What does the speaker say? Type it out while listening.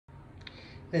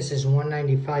This is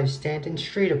 195 Stanton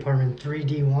Street, apartment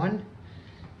 3D1.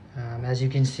 As you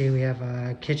can see, we have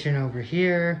a kitchen over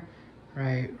here,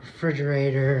 right?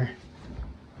 Refrigerator,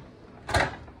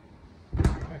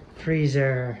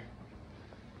 freezer,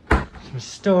 some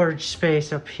storage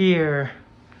space up here.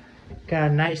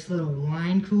 Got a nice little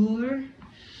wine cooler,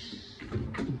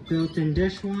 built-in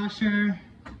dishwasher,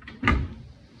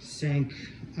 sink,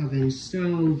 oven,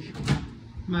 stove,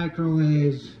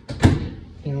 microwave,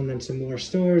 and then some more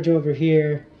storage over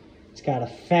here. It's got a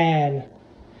fan,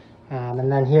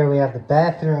 and then here we have the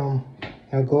bathroom.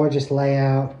 A gorgeous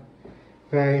layout,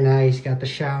 very nice. Got the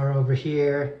shower over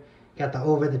here, got the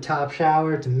over-the-top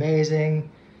shower. It's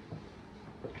amazing.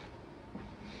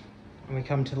 And we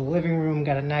come to the living room,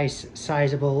 got a nice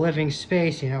sizable living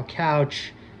space,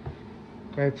 couch,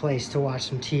 great place to watch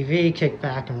some TV, kick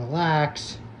back and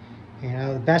relax.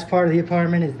 The best part of the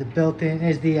apartment is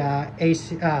the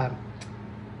AC,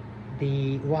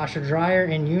 the washer dryer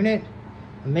in unit.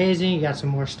 Amazing. You got some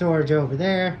more storage over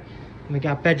there. And we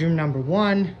got bedroom number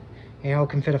 1.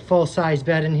 Can fit a full-size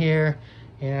bed in here.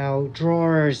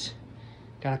 Drawers.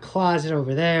 Got a closet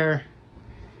over there.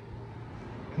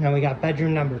 And then we got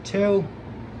bedroom number 2.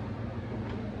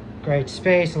 Great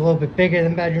space, a little bit bigger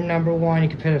than bedroom number 1. You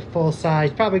can fit a full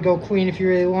size, probably go queen if you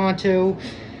really want to.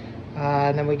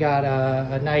 And then we got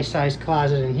a nice sized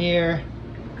closet in here.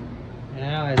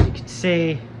 As you can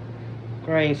see,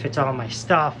 great, fits all my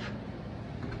stuff.